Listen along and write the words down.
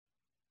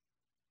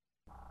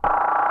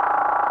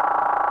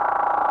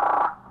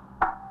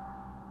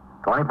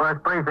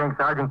21st Precinct,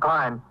 Sergeant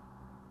Klein.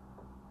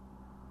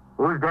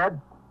 Who's dead?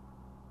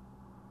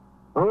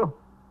 Who?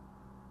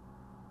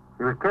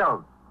 He was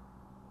killed.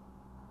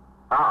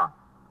 Ah.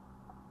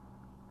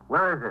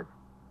 Where is it?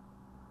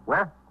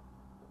 Where?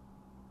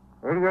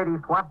 88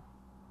 East what?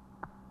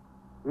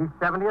 East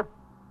 70th?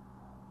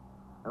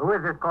 Who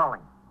is this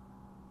calling?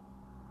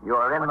 You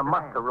are in the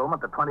muster room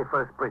at the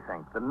 21st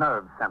Precinct, the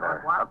nerve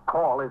center. What? A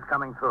call is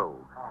coming through.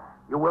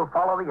 You will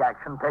follow the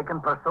action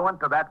taken pursuant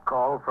to that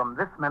call from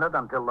this minute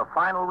until the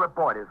final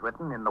report is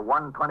written in the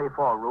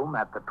 124 room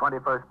at the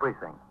 21st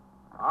Precinct.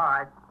 All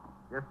right.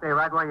 Just stay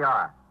right where you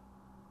are.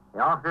 The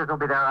officers will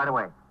be there right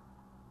away.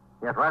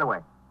 Yes, right away.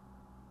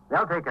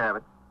 They'll take care of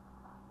it.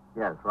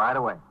 Yes, right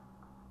away.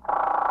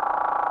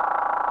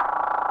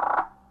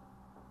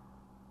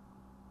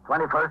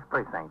 21st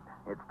Precinct.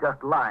 It's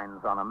just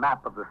lines on a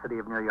map of the city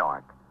of New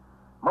York.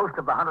 Most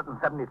of the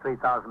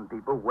 173,000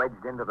 people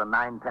wedged into the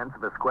 9/10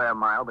 of a square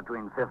mile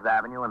between Fifth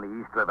Avenue and the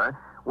East River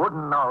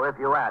wouldn't know if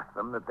you asked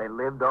them that they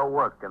lived or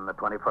worked in the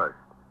 21st.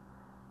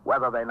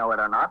 Whether they know it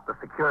or not, the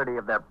security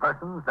of their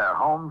persons, their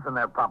homes, and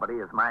their property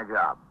is my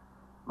job.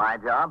 My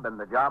job and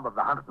the job of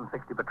the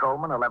 160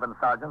 patrolmen, 11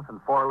 sergeants,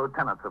 and 4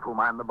 lieutenants of whom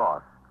I'm the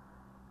boss.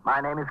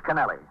 My name is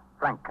Kennelly,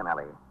 Frank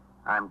Kennelly.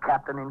 I'm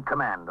captain in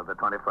command of the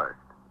 21st.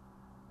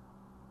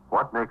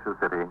 What makes a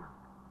city?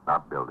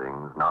 Not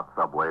buildings, not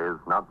subways,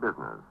 not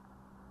business.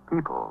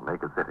 People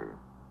make a city.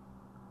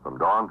 From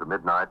dawn to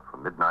midnight,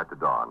 from midnight to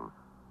dawn,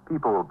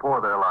 people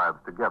pour their lives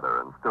together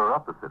and stir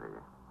up a city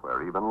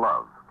where even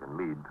love can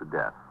lead to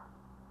death.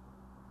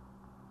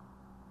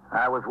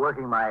 I was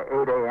working my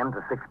 8 a.m.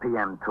 to 6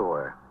 p.m.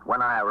 tour.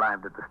 When I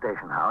arrived at the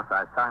station house,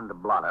 I signed the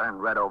blotter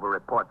and read over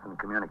reports and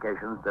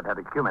communications that had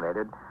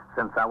accumulated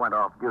since I went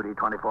off duty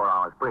 24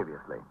 hours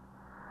previously.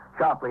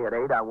 Sharply at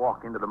 8, I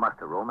walked into the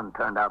muster room and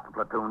turned out the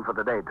platoon for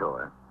the day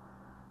tour.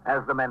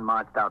 As the men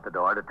marched out the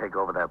door to take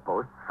over their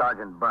posts,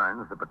 Sergeant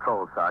Burns, the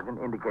patrol sergeant,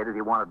 indicated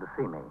he wanted to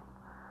see me.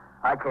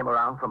 I came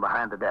around from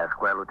behind the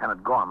desk where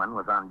Lieutenant Gorman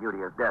was on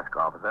duty as desk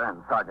officer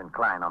and Sergeant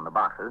Klein on the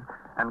boxes,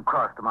 and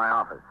crossed to my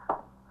office.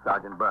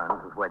 Sergeant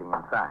Burns was waiting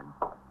inside.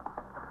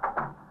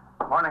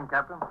 Morning,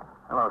 Captain.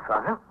 Hello,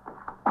 Sergeant.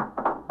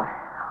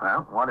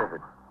 Well, what is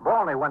it?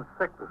 Bolney went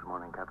sick this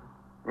morning, Captain.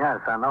 Yes,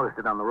 I noticed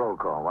it on the roll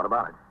call. What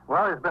about it?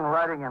 Well, he's been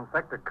riding in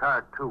Sector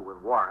Car 2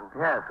 with Warren.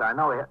 Yes, I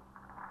know it.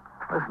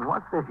 Listen,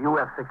 what's this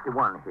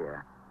UF-61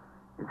 here?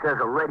 It says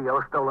a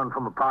radio stolen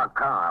from a parked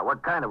car.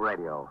 What kind of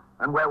radio?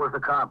 And where was the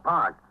car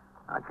parked?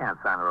 I can't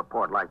sign a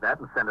report like that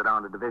and send it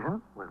on to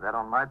division. Was that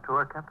on my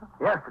tour, Captain?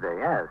 Yesterday,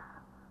 yes.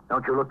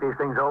 Don't you look these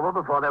things over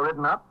before they're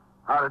written up?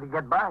 How did he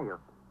get by you?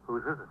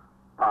 Whose is it?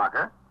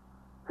 Parker.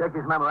 Check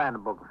his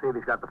memorandum book and see if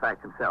he's got the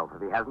facts himself.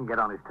 If he hasn't, get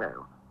on his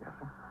tail. Yes,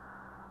 sir.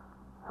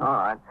 All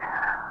right.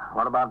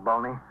 What about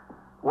Bolney?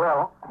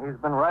 Well, he's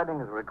been riding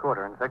his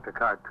recorder in Sector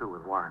Car 2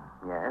 with Warren.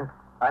 Yes?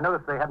 I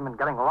noticed they hadn't been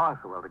getting along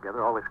so well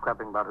together, always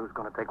scrapping about who's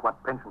going to take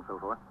what pinch and so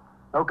forth.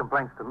 No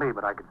complaints to me,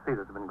 but I could see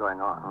this had been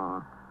going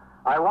on.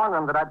 I warned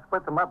them that I'd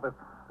split them up if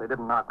they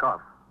didn't knock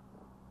off.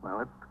 Well,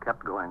 it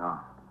kept going on.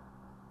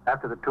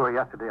 After the tour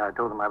yesterday, I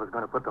told them I was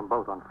going to put them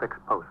both on fixed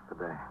posts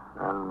today.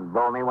 And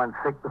Bolney went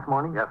sick this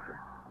morning? Yes, sir.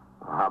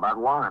 Well, how about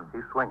Warren?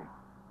 He's swinging.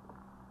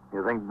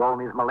 You think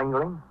Bolney's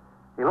malingering?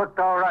 He looked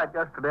all right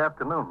yesterday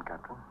afternoon,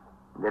 Captain.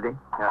 Did he?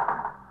 Yes,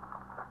 sir.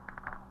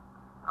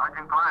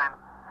 Sergeant Klein.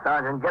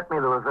 Sergeant, get me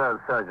the reserve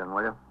surgeon,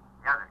 will you?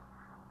 Yes, sir.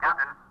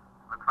 Captain,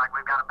 looks like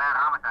we've got a bad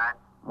homicide.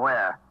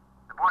 Where?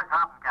 The boy's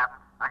hopping, Captain.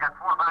 I got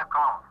 4 or 5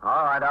 calls.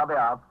 All right, I'll be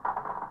out.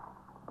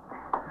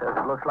 Says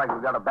it looks like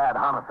we've got a bad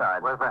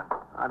homicide. Where's that?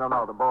 I don't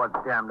know. The board's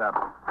jammed up.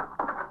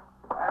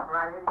 That's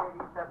right, 88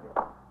 East 70th.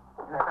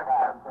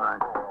 All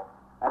right.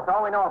 That's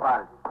all we know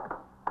about it.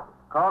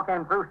 Call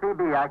came through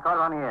CB. I caught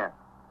it on the air.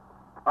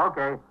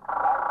 Okay.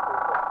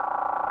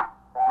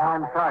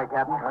 I'm sorry,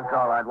 Captain. That's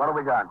all right. What do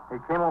we got? It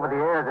came over the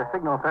air as a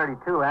Signal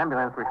 32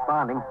 ambulance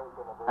responding.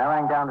 I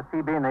rang down to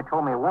CB and they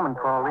told me a woman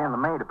called in, the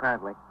maid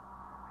apparently.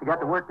 She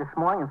got to work this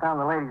morning and found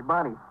the lady's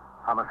body.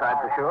 Homicide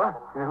for sure?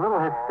 She was a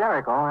little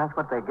hysterical, that's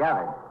what they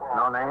gathered.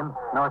 No name?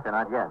 No, sir,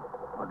 not yet.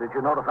 Well, did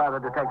you notify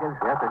the detectives?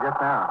 Yes, sir, just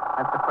now.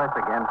 That's the press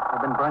again.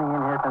 They've been burning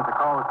in here since the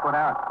call was put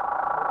out.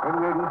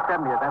 88 East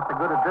 70th, that's a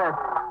good address.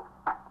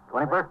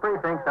 21st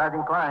Precinct,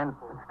 Sergeant Klein.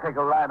 Let's take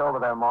a ride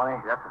over there, Morley.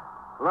 Yes, sir.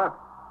 Look,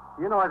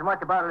 you know as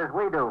much about it as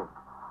we do.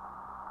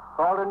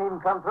 Call didn't even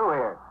come through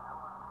here.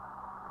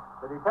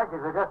 The detectives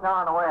are just now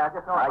on the way. I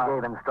just know I about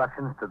gave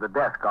instructions to the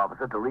desk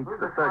officer to reach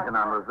the surgeon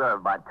on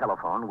reserve by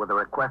telephone with a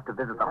request to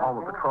visit the home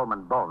of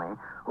Patrolman Bolney,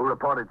 who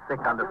reported sick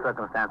under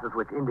circumstances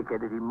which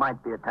indicated he might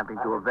be attempting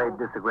to evade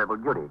disagreeable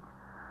duty.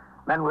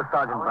 Then with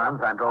Sergeant Burns,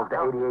 I drove to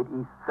 88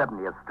 East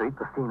 70th Street,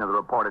 the scene of the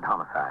reported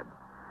homicide.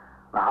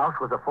 The house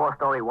was a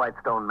 4-story white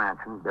stone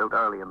mansion built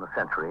early in the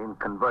century and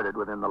converted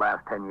within the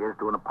last 10 years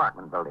to an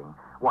apartment building,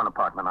 1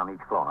 apartment on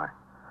each floor.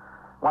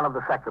 One of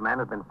the sector men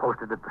had been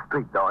posted at the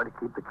street door to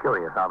keep the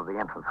curious out of the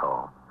entrance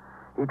hall.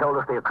 He told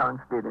us the occurrence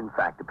did, in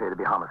fact, appear to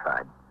be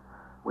homicide.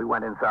 We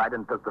went inside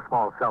and took the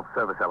small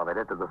self-service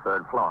elevator to the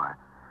 3rd floor.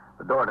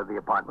 The door to the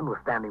apartment was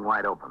standing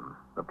wide open.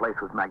 The place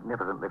was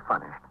magnificently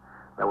furnished.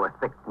 There were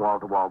thick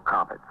wall-to-wall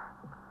carpets.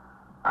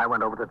 I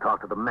went over to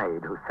talk to the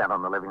maid who sat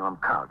on the living room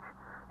couch.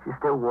 She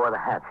still wore the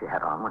hat she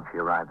had on when she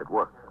arrived at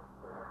work.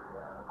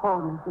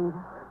 Oh, Miss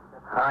Edith.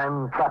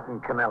 I'm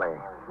Captain Kennelly.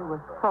 She was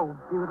so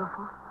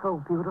beautiful,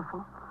 so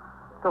beautiful.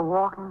 To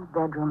walk in the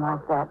bedroom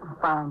like that and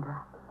find her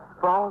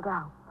sprawled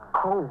out,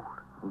 cold.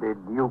 Did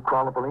you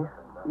call the police?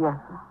 Yes,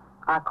 sir.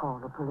 I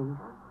called the police.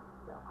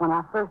 When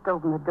I first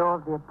opened the door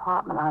of the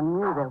apartment, I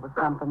knew there was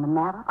something the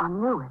matter. I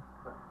knew it.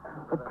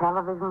 The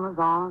television was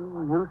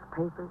on,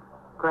 newspapers,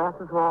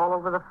 grasses were all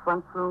over the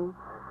front room,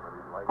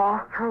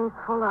 ashtrays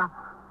full up.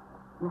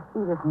 Miss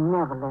Edith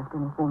never left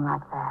anything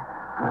like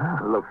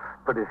that. Looks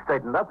pretty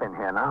straightened up in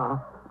here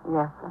now.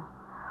 Yes, sir.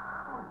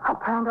 I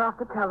turned off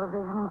the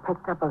television and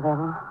picked up a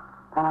little.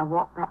 Then I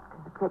walked back to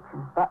the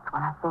kitchen. That's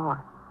when I saw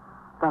her.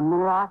 The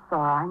minute I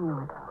saw her, I knew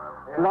it.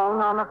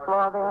 Laying on the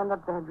floor there in the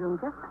bedroom,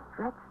 just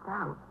stretched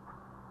out.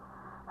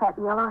 That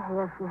yellow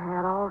hair she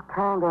had all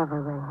turned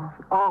everywhere.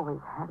 She always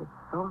had it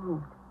so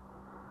neat.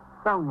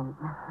 So neat,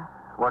 mister.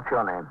 What's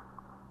your name?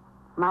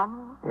 My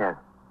name? Yes.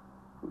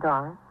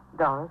 Doris.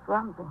 Doris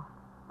Rumsey.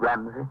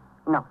 Ramsey?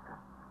 No, sir.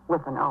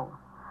 With an O.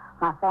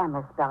 My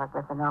family spell it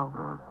with an O.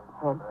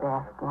 Head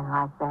bashed in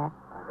like that.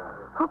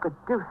 Who could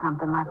do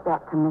something like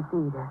that to Miss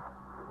Edith?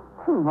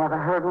 She never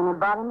hurt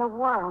anybody in the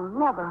world.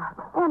 Never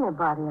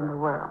anybody in the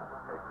world.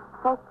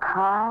 So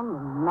kind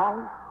and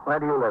nice. Where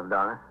do you live,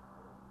 Doris?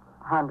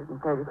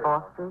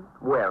 134th Street.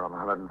 Where on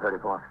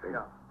 134th Street?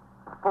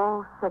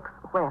 46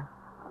 West.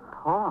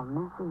 Poor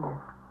Miss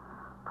Edith.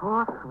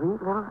 Poor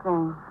sweet little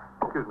thing.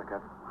 Excuse me,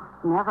 Captain.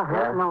 Never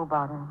hurt Yes?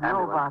 nobody.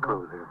 Ambulance Nobody.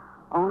 crews here.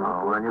 Only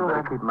Oh, well, you good.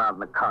 better keep them out in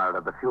the corridor.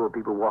 The fewer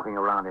people walking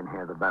around in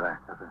here, the better.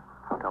 Yes, sir.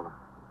 I'll tell them.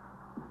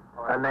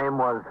 Her name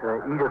was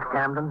Edith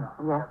Camden?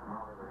 Yes,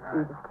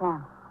 sir. Edith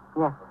Camp.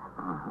 Yes,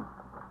 sir.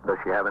 Mm-hmm. Does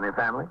she have any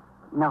family?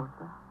 No,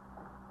 sir.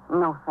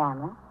 No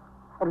family.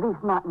 At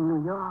least not in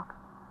New York.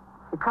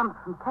 She comes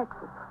from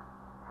Texas.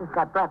 She's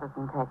got brothers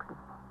in Texas.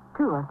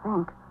 2, I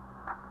think.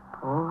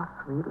 Poor,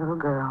 sweet little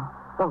girl.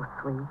 So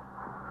sweet.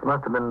 She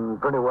must have been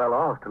pretty well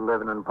off to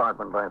live in an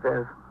apartment like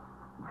this.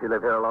 Did she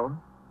live here alone?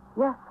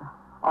 Yes, sir.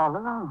 All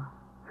alone.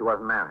 She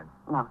wasn't married.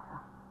 No,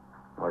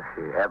 sir. Was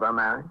she ever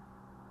married?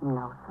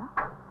 No,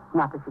 sir.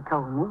 Not that she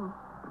told me.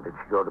 Did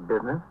she go to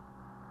business?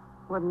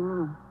 What do you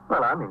mean?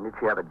 Well, I mean, did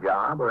she have a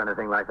job or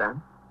anything like that?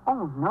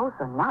 Oh, no,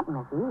 sir. Not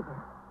Miss Edith.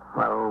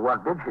 Well,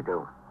 what did she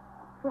do?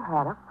 She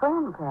had a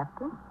friend,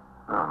 Captain.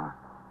 Oh.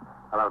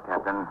 Hello,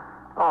 Captain.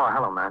 Oh,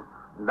 hello, Matt.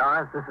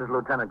 Doris, this is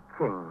Lieutenant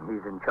King.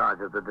 He's in charge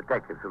of the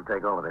detectives who'll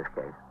take over this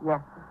case. Yes,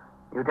 sir.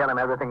 You tell him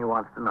everything he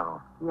wants to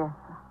know. Yes,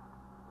 sir.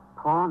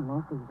 Poor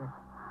Miss Edith.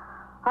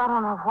 I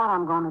don't know what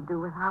I'm going to do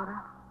without her.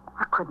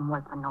 I couldn't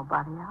work for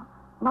nobody else.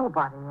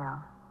 Nobody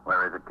else.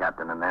 Where is it,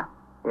 Captain, in there?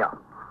 Yeah.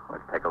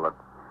 Let's take a look.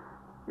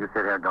 You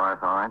sit here, Doris,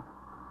 all right?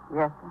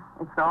 Yes, sir.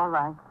 It's all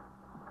right.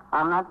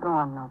 I'm not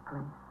going no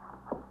place.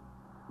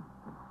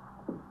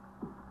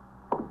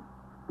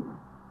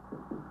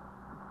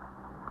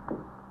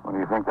 What do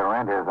you think the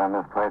rent is on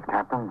this place,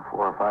 Captain? $400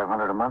 or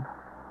 $500 a month?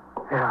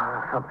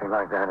 Yeah, something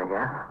like that, I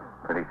guess.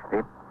 Pretty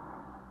steep.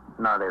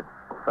 Not if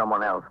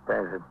someone else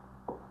pays it.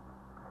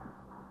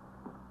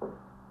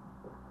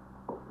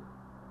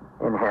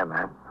 In here,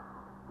 Matt.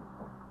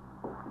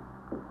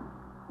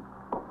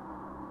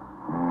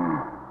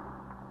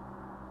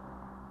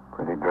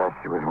 Pretty dress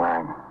she was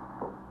wearing.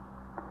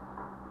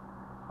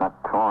 Not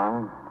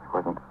torn. She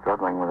wasn't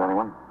struggling with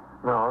anyone.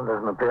 No, it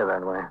doesn't appear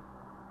that way.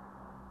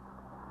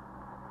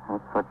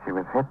 That's what she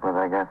was hit with,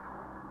 I guess.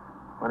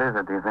 What is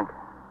it, do you think?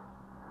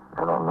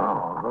 I don't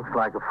know. It looks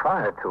like a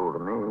fire tool to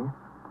me.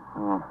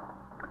 Hmm.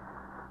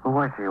 Who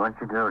was she? What'd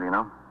she do, do you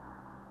know?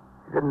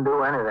 She didn't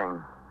do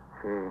anything.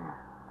 She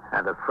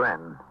had a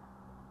friend.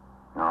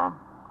 No.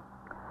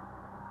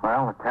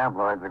 Well, the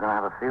tabloids are going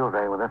to have a field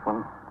day with this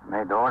one.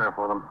 Made to order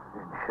for them.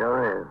 It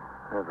sure is.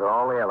 There's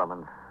all the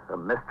elements. A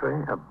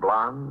mystery, a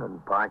blonde,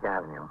 and Park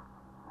Avenue.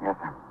 Yes,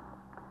 sir.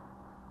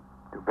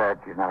 Too bad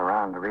she's not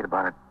around to read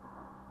about it.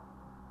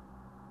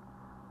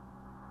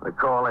 The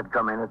call had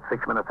come in at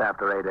 6 minutes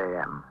after 8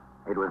 a.m.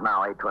 It was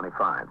now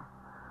 8:25.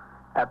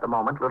 At the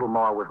moment, little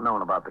more was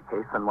known about the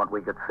case than what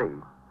we could see.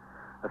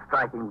 A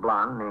striking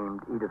blonde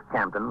named Edith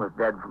Campton was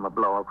dead from a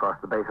blow across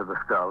the base of the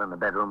skull in the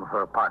bedroom of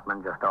her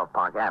apartment just off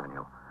Park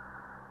Avenue.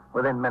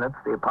 Within minutes,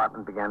 the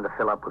apartment began to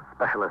fill up with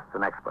specialists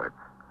and experts.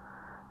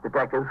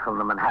 Detectives from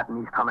the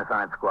Manhattan East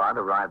Homicide Squad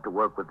arrived to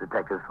work with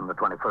detectives from the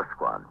 21st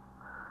Squad.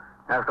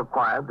 As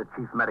required, the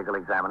chief medical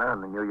examiner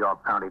and the New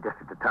York County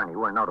District Attorney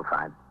were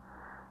notified.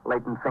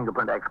 Latent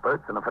fingerprint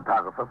experts and a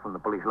photographer from the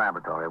police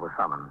laboratory were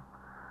summoned.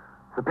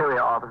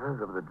 Superior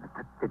officers of the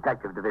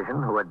detective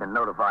division, who had been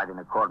notified in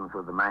accordance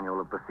with the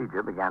manual of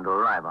procedure, began to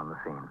arrive on the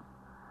scene.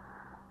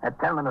 At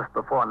 10 minutes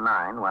before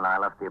 9, when I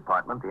left the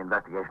apartment, the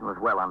investigation was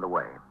well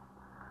underway.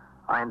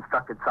 I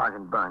instructed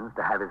Sergeant Burns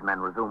to have his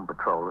men resume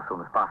patrol as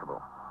soon as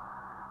possible.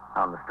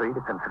 On the street,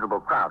 a considerable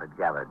crowd had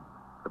gathered.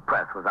 The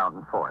press was out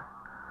in force.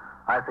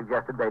 I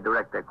suggested they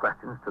direct their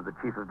questions to the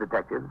chief of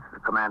detectives, the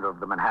commander of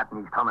the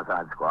Manhattan East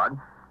Homicide Squad,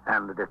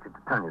 and the district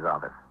attorney's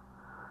office.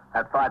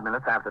 At 5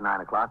 minutes after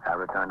 9 o'clock, I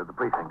returned to the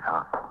precinct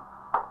house.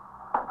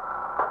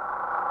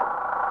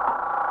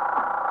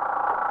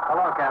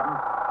 Hello, Captain.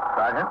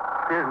 Sergeant?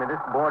 Excuse me,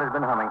 this board has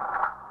been humming.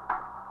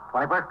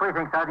 21st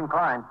Precinct, Sergeant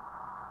Klein.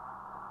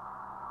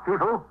 Chief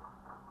who?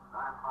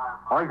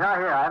 Oh, he's not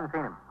here. I haven't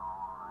seen him.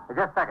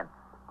 Just a second.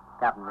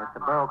 Captain, it's the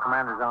borough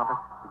commander's office.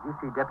 Did you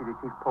see Deputy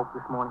Chief Pope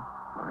this morning?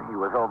 Well, he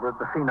was over at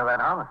the scene of that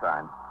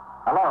homicide.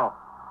 Hello.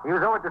 He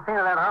was over at the scene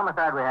of that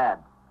homicide we had.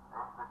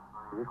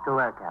 Is he still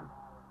there, Captain?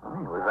 Well,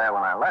 he was there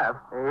when I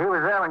left. He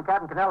was there when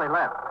Captain Kennelly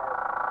left.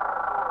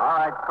 All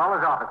right, call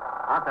his office.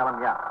 I'll tell him,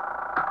 yeah.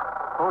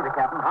 Hold you,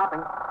 Captain.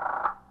 Hopping.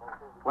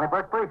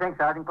 21st Precinct,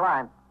 Sergeant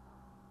Klein.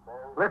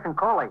 Listen,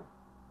 Coley.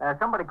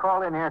 Somebody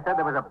called in here and said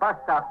there was a bus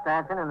stop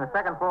stanchion in the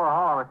second floor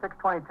hall of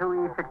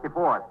 622 East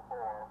 64th.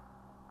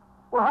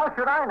 Well, how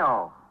should I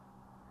know?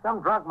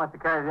 Some drunk must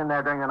have carried it in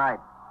there during the night.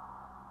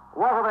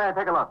 Walk over there and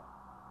take a look.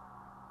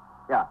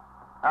 Yeah.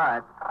 All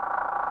right.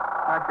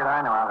 How should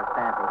I know how the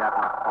stanchion got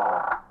in the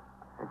hall?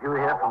 Did you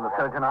hear from the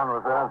surgeon on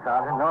reserve,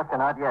 Sergeant? No, sir,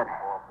 not yet.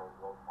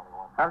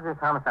 How's this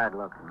homicide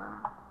look?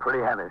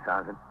 Pretty heavy,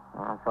 Sergeant.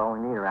 Well, that's all we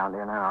need around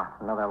here now.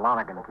 Another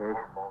Lonergan case.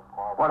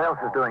 What else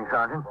is doing,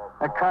 Sergeant?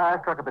 A car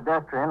struck a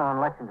pedestrian on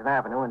Lexington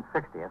Avenue in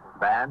 60th.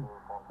 Bad?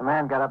 The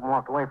man got up and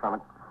walked away from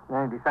it.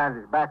 Then he decided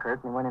his back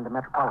hurt and he went into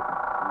Metropolitan.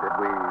 Did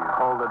we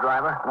hold the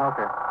driver? No,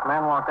 sir. The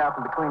man walked out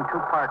from between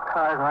two parked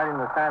cars and right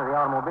into the side of the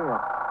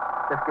automobile.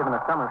 Just given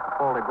a summons for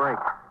faulty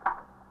brakes.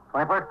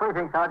 21st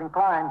Precinct, Sergeant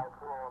Klein.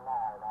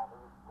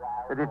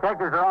 The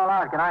detectives are all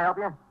out. Can I help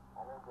you?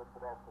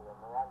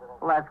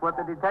 Well, that's what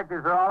the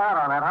detectives are all out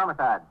on, that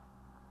homicide.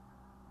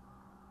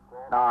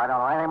 No, I don't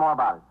know anything more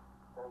about it.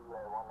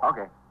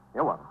 Okay.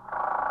 You're welcome.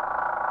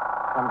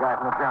 Some guy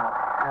from the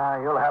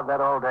Journal. You'll have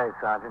that all day,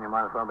 Sergeant. You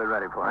might as well be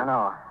ready for it. I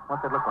know.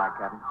 What's it look like,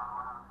 Captain?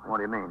 What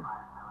do you mean?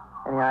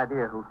 Any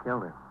idea who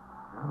killed her?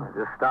 Well, I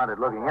just started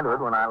looking into it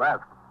when I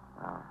left.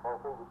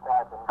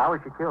 How was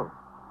she killed?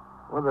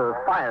 With a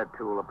fire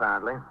tool,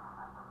 apparently.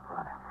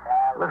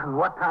 Listen,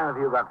 what time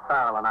have you got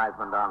Farrell and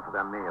Eisman down for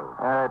their meals?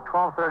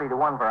 12:30 to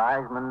 1 for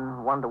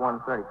Eisman, 1 to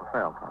 1:30 for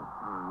Farrell,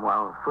 Captain.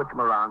 Well, switch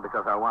them around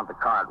because I want the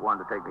car at 1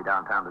 to take me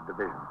downtown to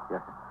Division.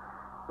 Yes, sir.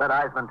 Let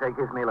Eisman take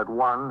his meal at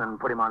 1 and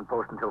put him on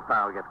post until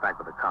Farrell gets back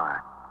with the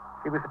car.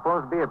 She was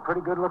supposed to be a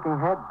pretty good-looking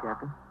head,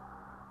 Captain.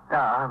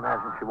 Yeah, I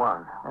imagine she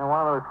was. And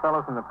one of those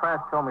fellows in the press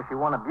told me she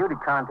won a beauty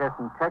contest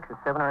in Texas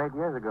 7 or 8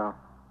 years ago.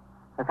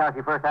 That's how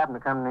she first happened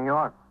to come to New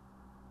York.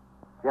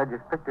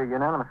 Judges picked her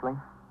unanimously.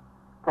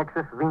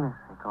 Texas Venus,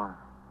 they call her.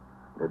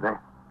 Did they?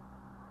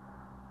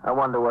 I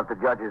wonder what the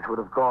judges would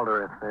have called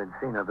her if they'd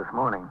seen her this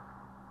morning.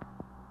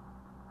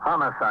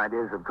 Homicide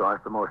is, of course,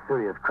 the most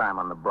serious crime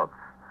on the books.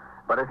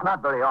 But it's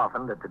not very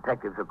often that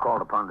detectives are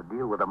called upon to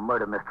deal with a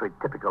murder mystery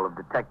typical of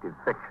detective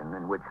fiction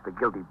in which the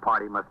guilty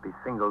party must be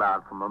singled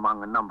out from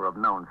among a number of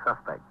known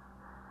suspects.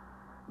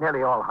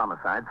 Nearly all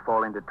homicides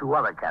fall into two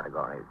other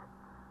categories.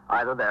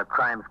 Either they're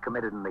crimes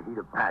committed in the heat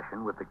of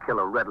passion with the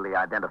killer readily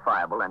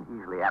identifiable and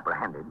easily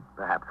apprehended,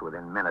 perhaps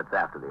within minutes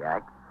after the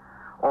act,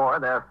 or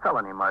they're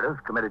felony murders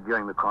committed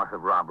during the course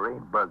of robbery,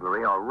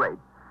 burglary, or rape,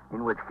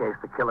 in which case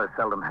the killer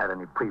seldom had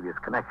any previous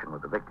connection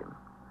with the victim.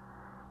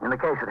 In the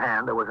case at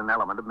hand, there was an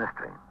element of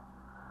mystery.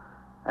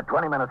 At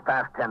 20 minutes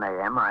past 10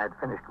 a.m., I had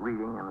finished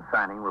reading and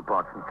signing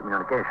reports and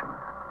communications.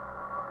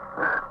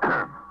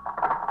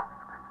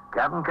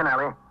 Captain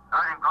Kennelly.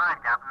 Sergeant Klein,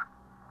 Captain.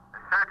 The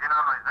surgeon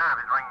on reserve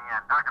is ringing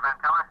in. Dr. Van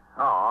Teller?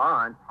 Oh, all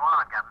right. Hold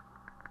on, Captain.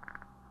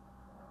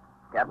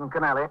 Captain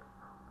Kennelly.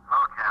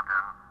 Hello,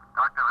 Captain.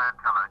 Dr. Van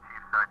Teller,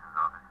 Chief Surgeon's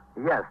office.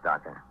 Yes,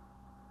 Doctor.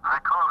 I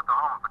called at the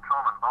home of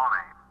Patrolman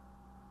Boney.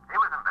 He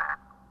was in bed.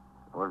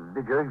 Well,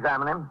 did you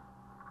examine him?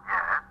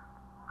 Yes,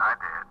 I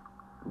did.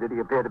 Did he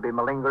appear to be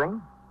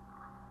malingering?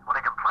 Well,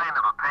 he complained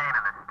of a pain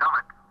in his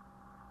stomach.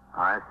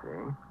 I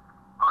see.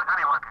 Well, if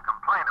anyone can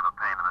complain of a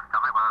pain in the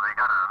stomach, whether they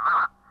got it or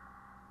not.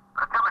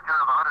 But a temperature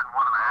of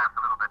 101.5 is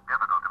a little bit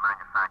difficult to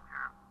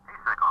manufacture.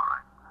 He's sick, all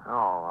right.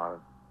 Oh,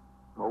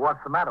 well,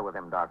 what's the matter with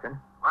him, Doctor?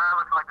 Well, it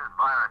looks like this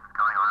virus is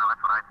going around.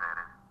 That's what I'd say it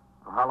is.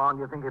 Well, how long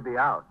do you think he'll be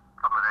out?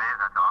 A couple of days,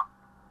 that's all.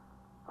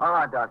 All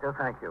right, Doctor,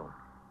 thank you.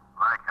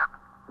 All right, Captain.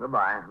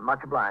 Goodbye.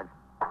 Much obliged.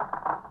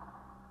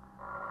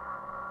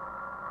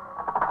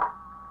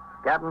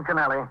 Captain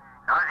Kennelly.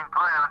 Sergeant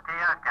Klein on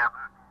TS,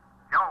 Captain.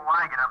 Joe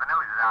Wagon of the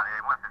news is out here.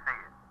 He wants to see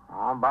you.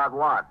 Oh, about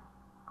what?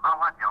 About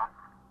what, Joe?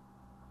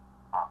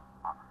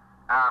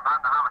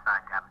 About the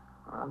homicide, Captain.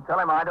 Tell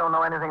him I don't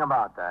know anything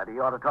about that. He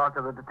ought to talk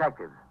to the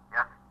detectives.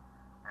 Yes?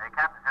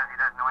 Captain says he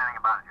doesn't know anything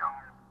about it, Joe.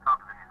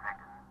 Talk to the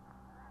detective.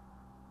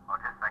 Oh,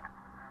 just a second.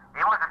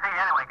 He wants to see you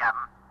anyway,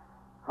 Captain.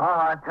 All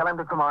right, tell him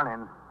to come on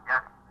in.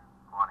 Yes.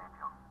 Go on in,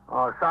 Joe.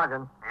 Oh,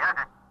 Sergeant, Yes,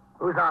 sir.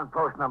 who's on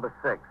post number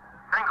 6?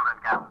 Singleton,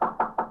 Captain.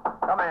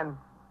 Come in.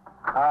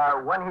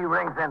 When he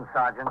rings in,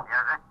 Sergeant.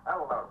 Yes, sir.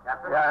 Hello,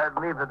 Captain. Yeah,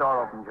 leave the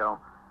door open, Joe.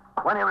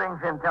 When he rings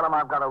in, tell him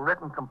I've got a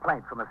written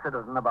complaint from a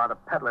citizen about a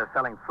peddler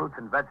selling fruits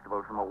and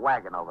vegetables from a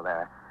wagon over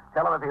there.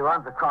 Tell him if he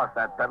runs across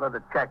that peddler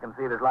to check and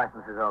see if his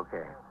license is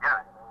okay.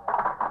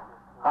 Yeah.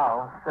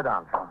 Oh, sit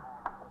down, Phil.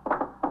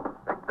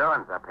 Big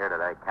doings up here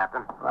today,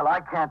 Captain. Well,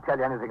 I can't tell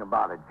you anything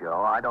about it,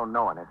 Joe. I don't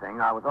know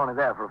anything. I was only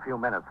there for a few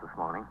minutes this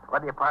morning.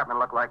 What the apartment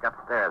look like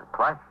upstairs?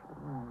 Plush?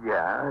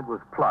 Yeah, it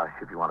was plush,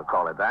 if you want to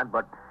call it that,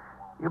 but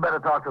you better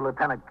talk to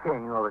Lieutenant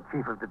King or the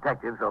Chief of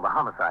Detectives or the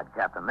Homicide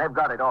Captain. They've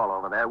got it all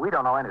over there. We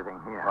don't know anything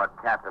here. Look,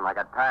 Captain, I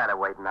got tired of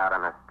waiting out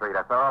on the street.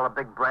 I saw all the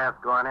big brass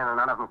going in and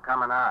none of them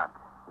coming out.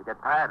 You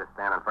get tired of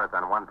standing first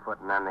on one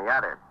foot and then the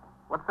other.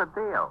 What's the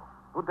deal?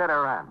 Who did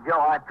her in? Joe,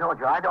 I told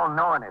you, I don't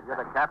know anything.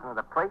 You're the captain of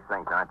the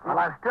precinct, aren't you? Well,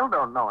 I still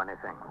don't know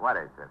anything. What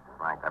is this,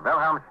 Frank? A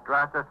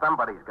Wilhelmstrasse?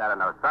 Somebody's got to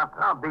know something.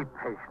 Now, be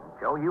patient,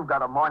 Joe. You've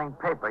got a morning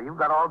paper. You've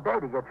got all day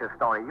to get your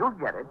story. You'll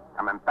get it.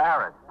 I'm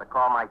embarrassed to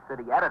call my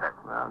city editor.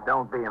 Well,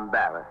 don't be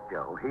embarrassed,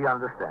 Joe. He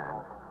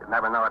understands. You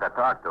never know how to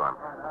talk to him.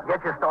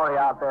 Get your story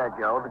out there,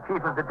 Joe. The Chief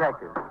of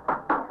Detectives.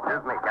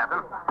 Excuse me, Captain.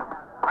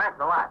 Thanks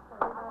a lot.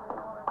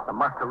 The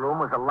muster room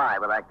was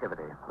alive with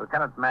activity.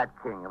 Lieutenant Matt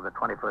King of the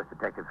 21st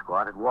Detective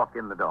Squad had walked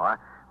in the door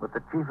with the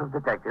Chief of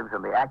Detectives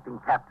and the acting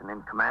captain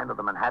in command of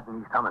the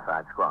Manhattan East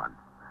Homicide Squad.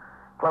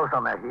 Close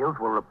on their heels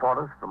were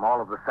reporters from all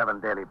of the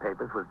 7 daily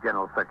papers with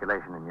general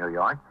circulation in New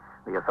York,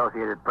 the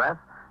Associated Press,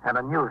 and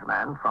a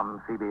newsman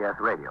from CBS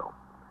Radio.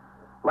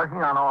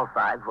 Lurking on all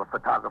sides were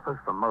photographers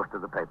from most of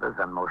the papers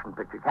and motion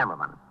picture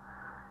cameramen.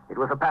 It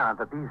was apparent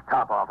that these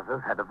top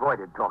officers had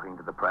avoided talking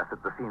to the press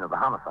at the scene of the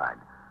homicide,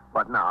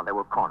 but now they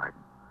were cornered.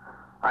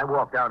 I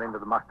walked out into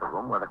the muster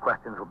room where the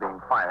questions were being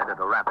fired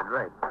at a rapid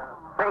rate.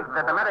 Chief,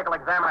 did the medical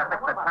examiner fix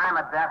the time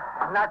of death?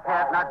 Not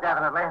yet, not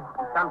definitely.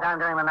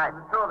 Sometime during the night.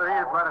 So there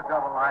is quite a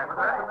double life. All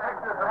right,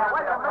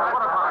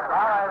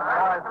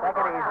 take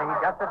it easy.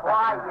 Just a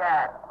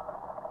Quiet.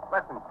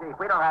 Listen, Chief,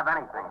 we don't have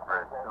anything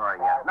for a story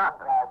yet.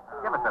 Nothing.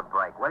 Give us a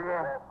break, will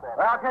you?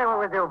 Well, I'll tell you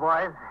what we'll do,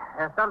 boys.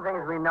 There's some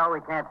things we know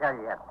we can't tell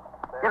you yet.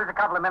 Give us a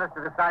couple of minutes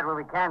to decide what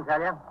we can tell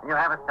you, and you'll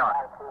have a story.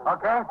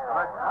 Okay?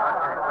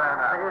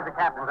 Okay, here's the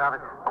captain's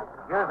office.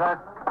 Here's us.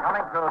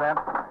 Coming through, then.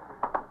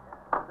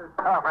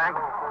 Hello, Frank.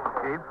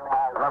 Chief.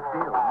 Rough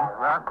deal, huh?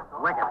 Rough?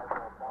 Wicked.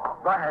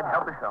 Go ahead.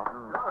 Help yourself.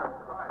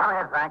 Come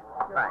ahead, Frank.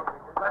 Frank.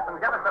 Listen,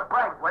 give us a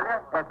break, will you?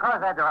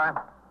 Close that door.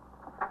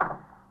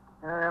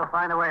 They'll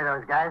find a way,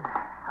 those guys.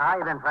 How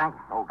you been, Frank?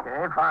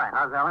 Okay, fine.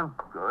 How's Ellen?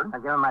 Good. I'll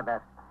give him my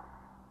best.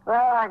 Well,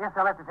 I guess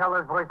I'll have to tell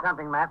those boys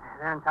something, Matt.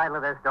 They're entitled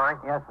to their story.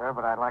 Yes, sir,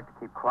 but I'd like to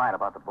keep quiet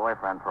about the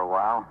boyfriend for a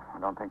while. I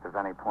don't think there's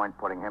any point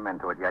putting him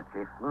into it yet,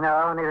 Chief.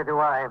 No, neither do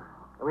I.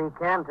 We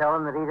can tell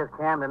them that Edith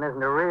Camden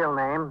isn't a real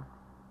name.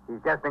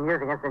 She's just been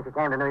using it since she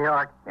came to New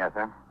York. Yes,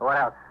 sir. What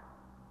else?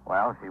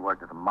 Well, she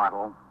worked as a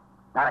model.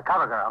 Not a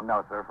cover girl.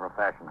 No, sir, for a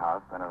fashion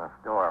house, then at a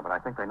store, but I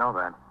think they know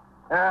that.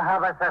 How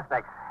about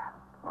suspects?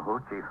 Well, who,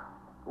 Chief?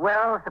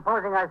 Well,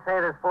 supposing I say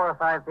there's 4 or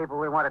 5 people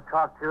we want to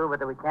talk to, but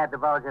that we can't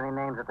divulge any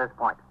names at this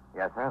point.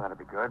 Yes, sir, that'd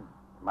be good.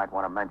 You might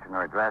want to mention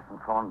her address and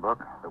phone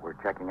book, that we're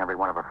checking every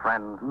one of her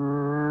friends.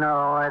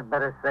 No, I'd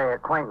better say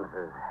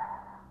acquaintances.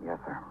 Yes,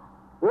 sir.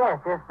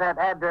 Yes, just that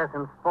address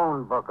and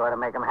phone book ought to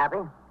make them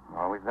happy.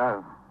 Always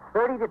does.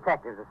 30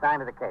 detectives assigned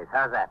to the case.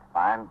 How's that?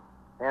 Fine.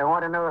 They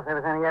want to know if there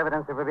was any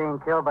evidence of her being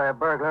killed by a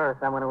burglar or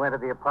someone who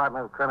entered the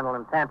apartment with criminal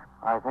intent.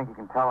 I think you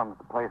can tell them that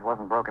the place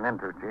wasn't broken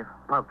into, Chief.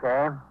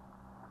 Okay.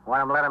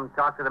 Want to let them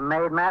talk to the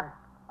maid, Matt?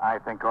 I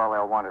think all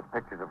they'll want is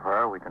pictures of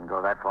her. We can go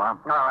that far.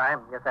 All right.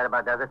 Guess that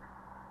about does it.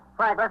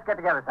 Frank, let's get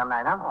together some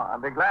night, huh? Oh,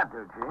 I'd be glad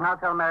to, Chief. I'll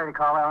tell Mary to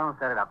call Ellen and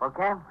set it up,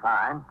 okay?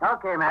 Fine.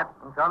 Okay, Matt.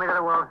 Show me to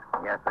the wolves.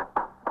 Yes, sir.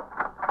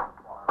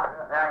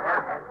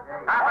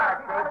 All right,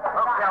 Chief.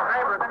 Okay,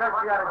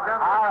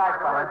 All right,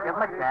 fellas, give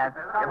him a chance.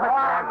 Give him a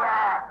chance.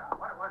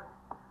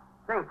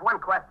 Chief, one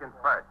question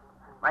first.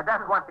 My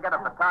desk wants to get a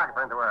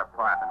photographer into her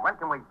apartment. When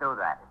can we do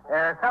that?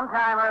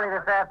 Sometime early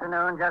this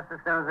afternoon, just as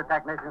soon as the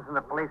technicians from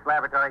the police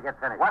laboratory get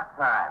finished. What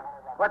time?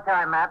 What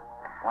time, Matt?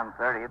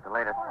 1:30 at the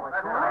latest.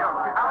 Quiet.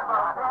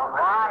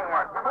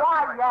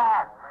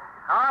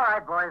 All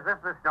right, boys, this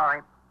is the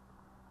story.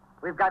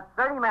 We've got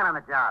 30 men on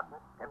the job.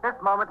 At this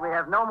moment, we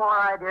have no more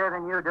idea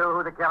than you do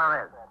who the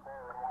killer is.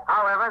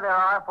 However, there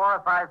are 4 or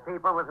 5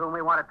 people with whom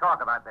we want to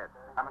talk about this.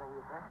 How many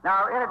you said?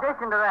 Now, in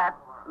addition to that,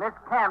 Miss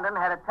Camden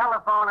had a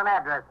telephone and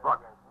address book.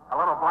 A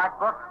little black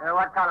book?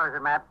 What color is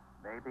it, Matt?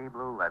 Baby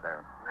blue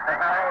leather. Hey,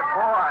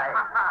 boy.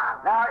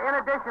 Now, in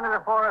addition to the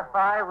 4 or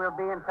 5, we'll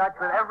be in touch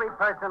with every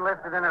person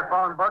listed in her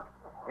phone book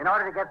in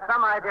order to get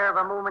some idea of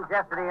her movements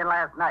yesterday and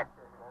last night.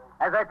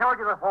 As I told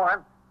you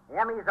before, the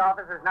ME's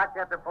office has not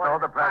yet reported So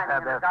the press finding had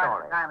in their regards to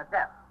story. the time of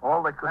death.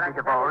 All that could But I be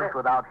can tell you divulged this.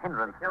 without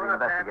hindrance to the Killer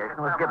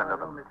investigation was given to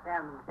them. Miss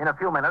Camden. In a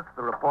few minutes,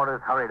 the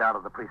reporters hurried out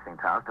of the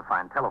precinct house to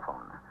find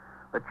telephones.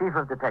 The chief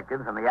of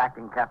detectives and the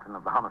acting captain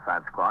of the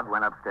homicide squad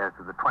went upstairs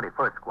to the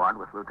 21st squad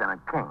with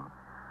Lieutenant King.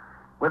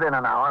 Within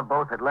an hour,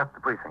 both had left the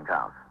precinct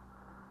house.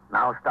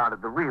 Now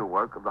started the real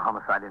work of the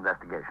homicide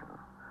investigation.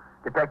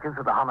 Detectives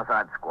of the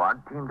homicide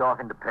squad teamed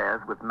off into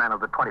pairs with men of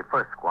the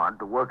 21st squad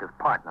to work as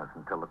partners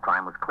until the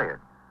crime was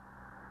cleared.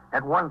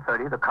 At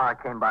 1:30, the car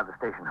came by the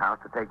station house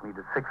to take me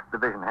to 6th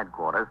Division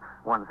headquarters,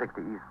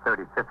 160 East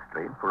 35th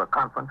Street, for a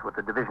conference with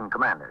the division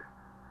commanders.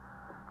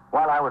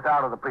 While I was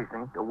out of the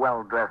precinct, a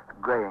well-dressed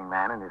graying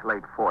man in his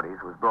late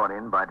 40s was brought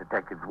in by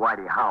Detectives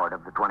Whitey Howard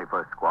of the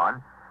 21st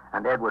Squad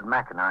and Edward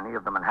McInerney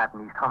of the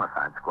Manhattan East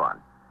Homicide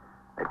Squad.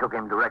 They took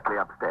him directly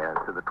upstairs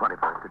to the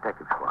 21st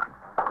Detective Squad.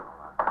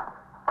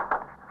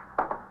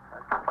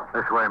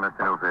 This way, Mr.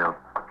 Newfield.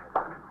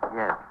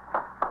 Yes.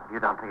 You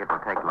don't think it will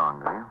take long,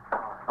 do you?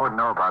 I wouldn't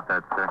know about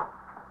that, sir.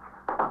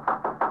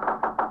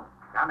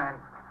 Come in.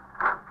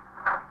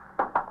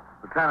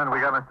 Lieutenant, we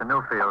got Mr.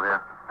 Newfield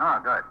here. Oh,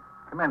 good.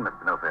 Come in,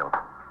 Mr. Newfield.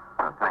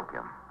 Oh, thank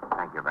you.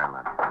 Thank you very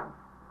much.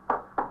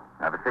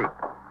 Have a seat.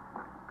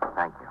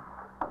 Thank you.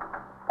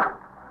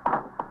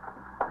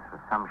 This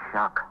was some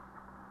shock.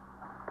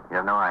 You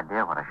have no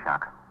idea what a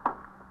shock.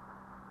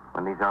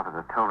 When these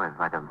officers told me, it's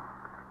like a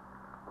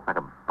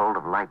bolt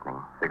of lightning.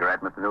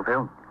 Cigarette, Mr.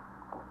 Newfield?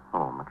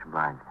 Oh, much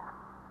obliged.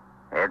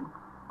 Ed?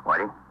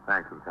 Whitey?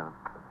 Thanks, Lieutenant.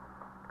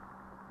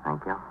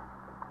 Thank you.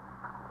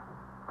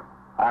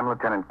 I'm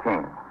Lieutenant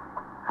King.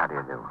 How do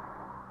you do?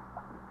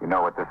 You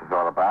know what this is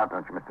all about,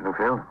 don't you, Mr.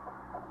 Newfield?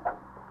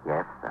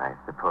 Yes, I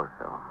suppose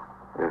so.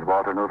 Is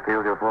Walter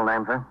Newfield your full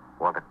name, sir?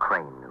 Walter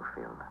Crane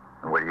Newfield.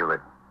 And where do you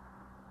live?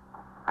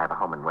 I have a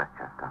home in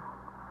Westchester.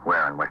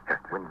 Where in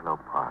Westchester? Winslow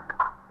Park.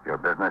 Your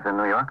business in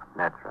New York?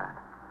 That's right.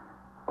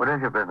 What is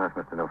your business,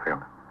 Mr.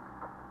 Newfield?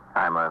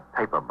 I'm a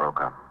paper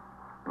broker.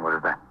 And what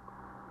is that?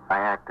 I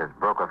act as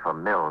broker for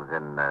mills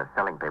in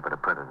selling paper to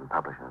printers and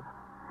publishers.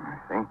 I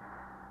see.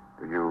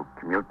 Do you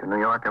commute to New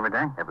York every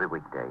day? Every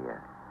weekday,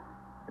 yes.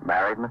 You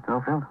married, Mr.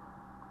 Newfield?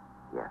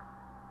 Yes.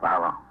 For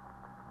how long?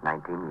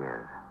 19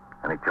 years.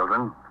 Any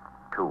children?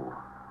 Two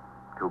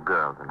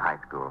girls in high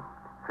school,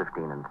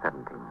 15 and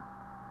 17.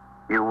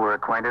 You were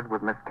acquainted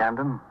with Miss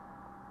Camden?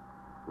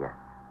 Yes.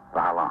 For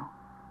how long?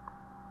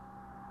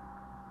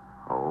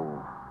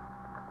 Oh,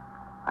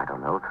 I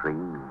don't know,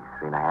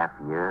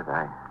 3.5 years,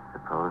 I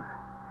suppose.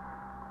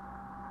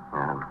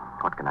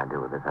 What can I do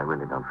with this? I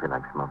really don't feel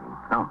like smoking.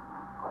 No.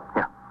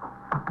 Here.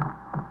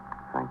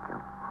 Thank you.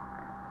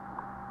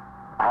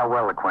 How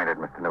well acquainted,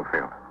 Mr.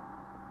 Newfield?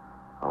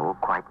 Oh,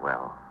 quite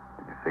well.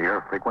 Did you see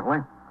her frequently?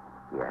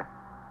 Yes.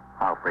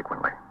 How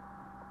frequently?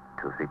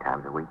 2-3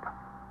 times a week.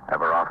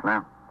 Ever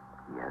oftener?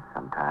 Yes,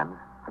 sometimes.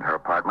 At her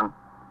apartment?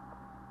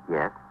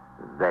 Yes,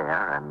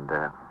 there, and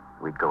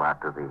we'd go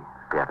out to the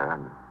theater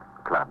and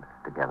clubs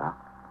together.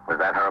 Was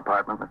that her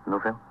apartment, Mr.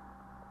 Newfield?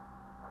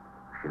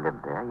 She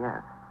lived there,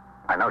 yes.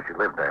 I know she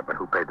lived there, but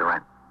who paid the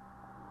rent?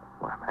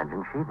 Well, I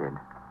imagine she did.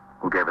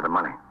 Who gave her the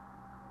money?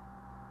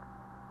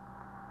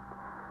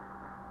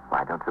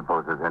 Well, I don't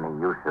suppose there's any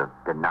use of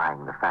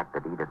denying the fact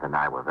that Edith and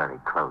I were very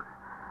close.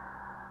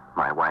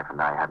 My wife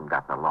and I hadn't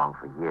gotten along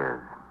for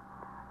years.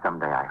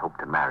 Someday I hope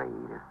to marry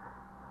Edith.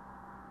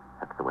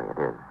 That's the way it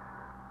is.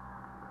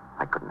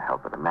 I couldn't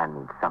help it. A man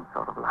needs some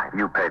sort of life.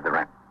 You paid the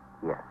rent?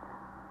 Yes.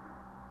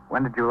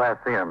 When did you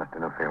last see her,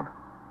 Mr. Newfield?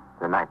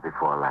 The night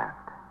before last.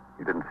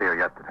 You didn't see her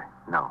yesterday?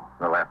 No.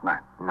 The last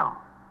night? No.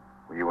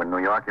 Were you in New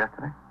York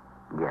yesterday?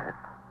 Yes.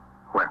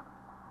 Where?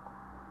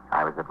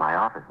 I was at my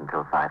office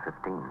until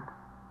 5:15.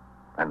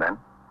 And then?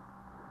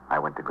 I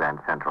went to Grand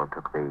Central,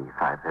 took the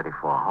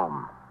 534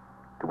 home.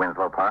 To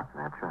Winslow Park?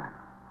 That's right.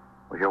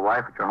 Was your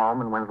wife at your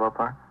home in Winslow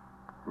Park?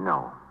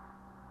 No.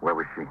 Where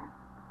was she?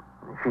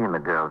 She and the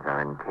girls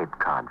are in Cape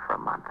Cod for a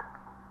month.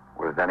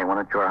 Was anyone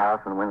at your house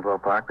in Winslow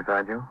Park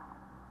besides you?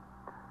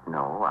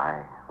 No,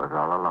 I was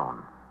all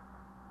alone.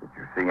 Did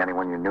you see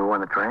anyone you knew on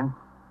the train?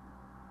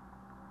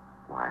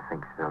 Well, I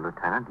think so,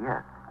 Lieutenant,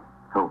 yes.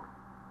 Who?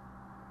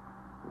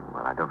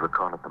 Well, I don't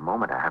recall at the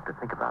moment. I have to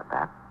think about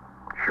that.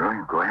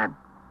 Sure, go ahead.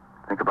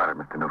 Think about it,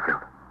 Mr.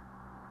 Newfield.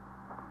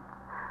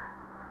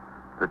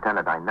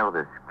 Lieutenant, I know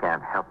this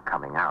can't help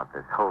coming out.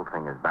 This whole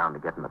thing is bound to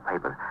get in the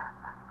papers.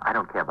 I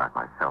don't care about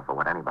myself or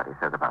what anybody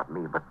says about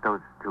me, but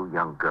those 2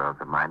 young girls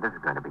of mine, this is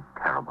going to be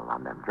terrible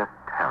on them. Just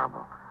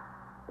terrible.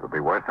 It'll be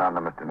worse on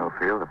them, Mr.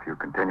 Newfield, if you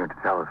continue to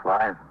tell us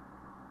lies.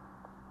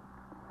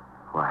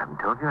 Well, I haven't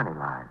told you any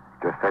lies.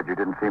 Just said you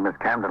didn't see Miss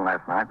Camden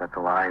last night. That's a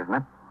lie, isn't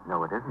it?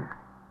 No, it isn't.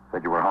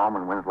 Said you were home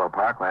in Winslow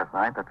Park last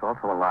night. That's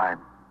also a lie.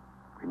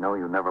 We know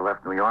you never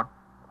left New York.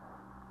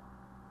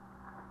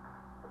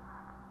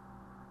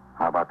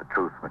 How about the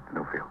truth, Mr.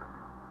 Newfield?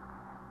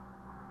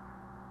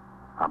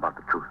 How about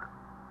the truth?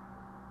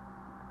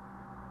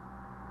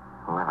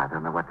 Well, I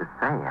don't know what to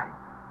say.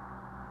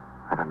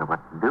 I don't know what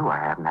to do. I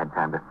haven't had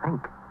time to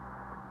think.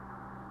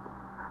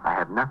 I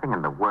have nothing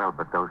in the world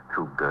but those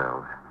 2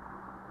 girls.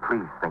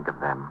 Please think of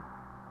them.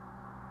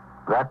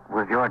 That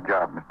was your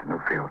job, Mr.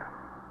 Newfield.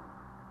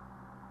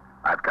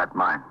 I've got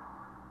mine.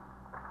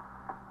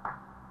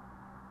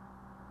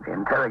 The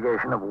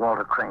interrogation of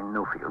Walter Crane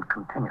Newfield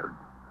continued.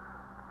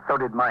 So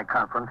did my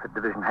conference at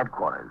division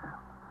headquarters.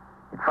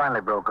 It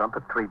finally broke up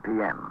at 3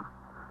 p.m.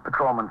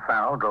 Patrolman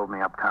Farrell drove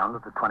me uptown to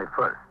the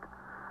 21st.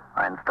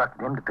 I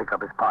instructed him to pick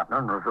up his partner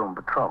and resume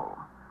patrol.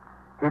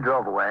 He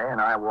drove away, and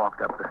I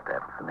walked up the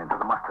steps and into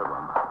the muster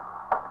room.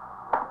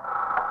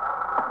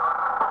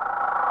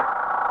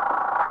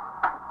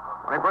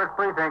 21st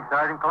Precinct,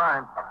 Sergeant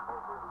Klein.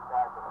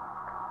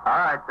 All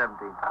right,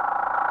 17.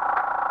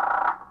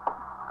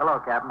 Hello,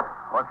 Captain.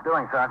 What's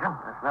doing, Sergeant?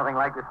 It's nothing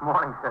like this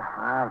morning, sir.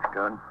 That's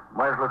good.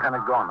 Where's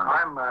Lieutenant Gorman?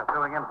 I'm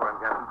filling in for him,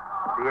 Captain.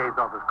 The DA's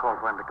office called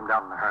for him to come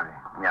down in a hurry.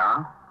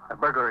 Yeah? A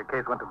burglary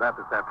case went to bat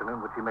this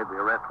afternoon, which he made the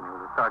arrest when he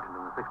was a sergeant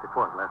in the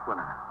 64th last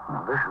winter.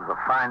 Well, this is a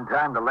fine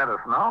time to let us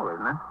know,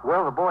 isn't it?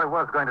 Well, the boy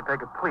was going to take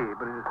a plea,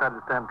 but he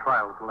decided to stand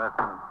trial at the last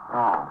minute.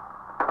 Oh.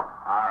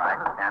 All right.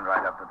 Stand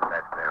right up to the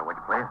desk there,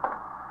 would you please?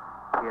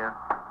 Here.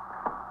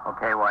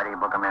 Okay, Whitey,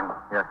 book him in.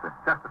 Yes, sir.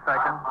 Just a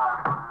second.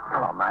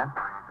 Hello, Matt.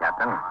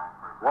 Captain.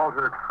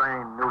 Walter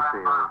Train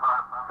Newfield.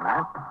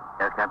 Matt?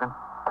 Yes, Captain?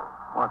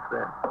 What's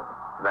this?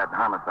 That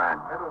homicide.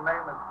 Middle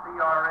name is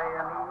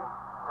C-R-A-N-E.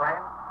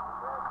 Train?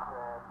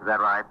 Is that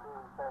right?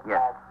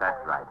 Yes, that's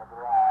right.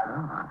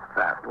 Oh, that's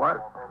fast work.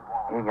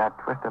 He got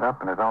twisted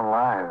up in his own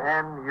lives.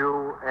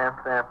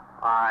 N-U-F-F-I-E-L-D.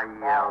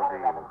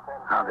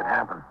 How'd it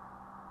happen?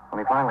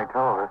 When he finally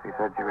told us, he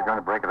said she was going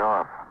to break it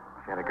off.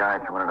 She had a guy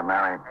she wanted to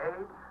marry.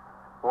 Age?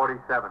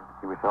 47.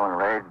 He was so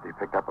enraged, he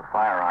picked up a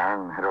fire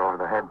iron and hit her over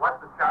the head.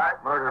 What's the charge?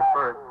 Murder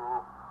first.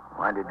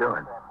 Why'd he do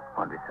it?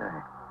 What'd he say?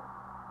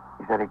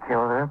 He said he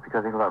killed her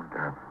because he loved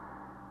her.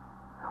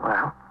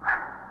 Well,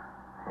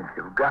 if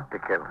you've got to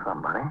kill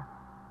somebody,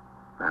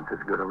 that's as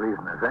good a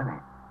reason as any.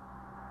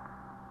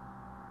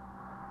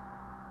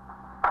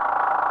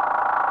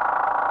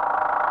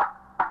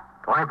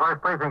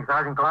 '21st Precinct,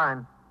 Sergeant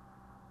Klein.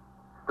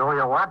 Stole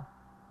your what?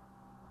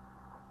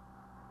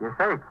 Your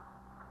safe.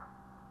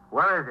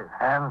 Where is it?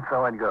 And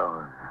so it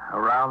goes.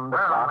 Around the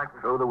Well, clock, like-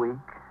 through the week,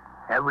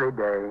 every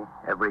day,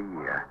 every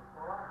year.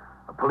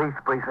 A police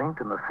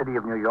precinct in the city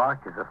of New York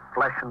is a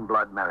flesh and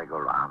blood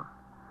merry-go-round.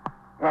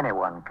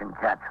 Anyone can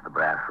catch the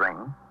brass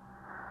ring.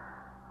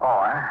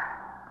 Or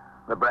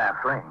the brass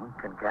ring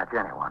can catch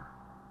anyone.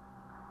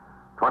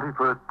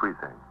 21st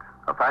Precinct,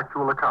 a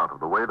factual account of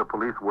the way the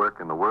police work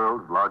in the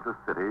world's largest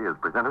city, is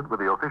presented with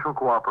the official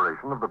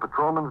cooperation of the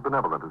Patrolmen's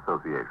Benevolent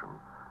Association,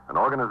 an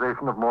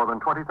organization of more than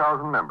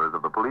 20,000 members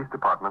of the Police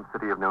Department,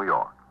 City of New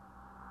York.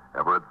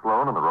 Everett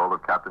Sloan in the role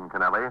of Captain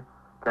Kennelly,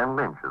 Ken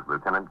Lynch as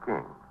Lieutenant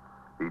King.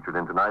 Featured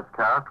in tonight's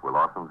cast were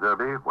Lawson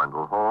Zerby,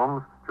 Wendell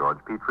Holmes, George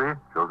Petrie,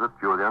 Joseph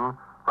Julian,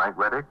 Frank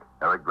Reddick,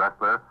 Eric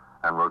Dressler,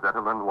 and Rosetta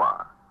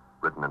Lenoir.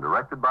 Written and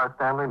directed by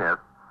Stanley Niss,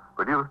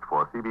 produced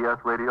for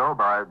CBS Radio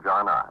by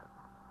John Ives.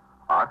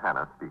 Art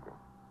Hanna speaking.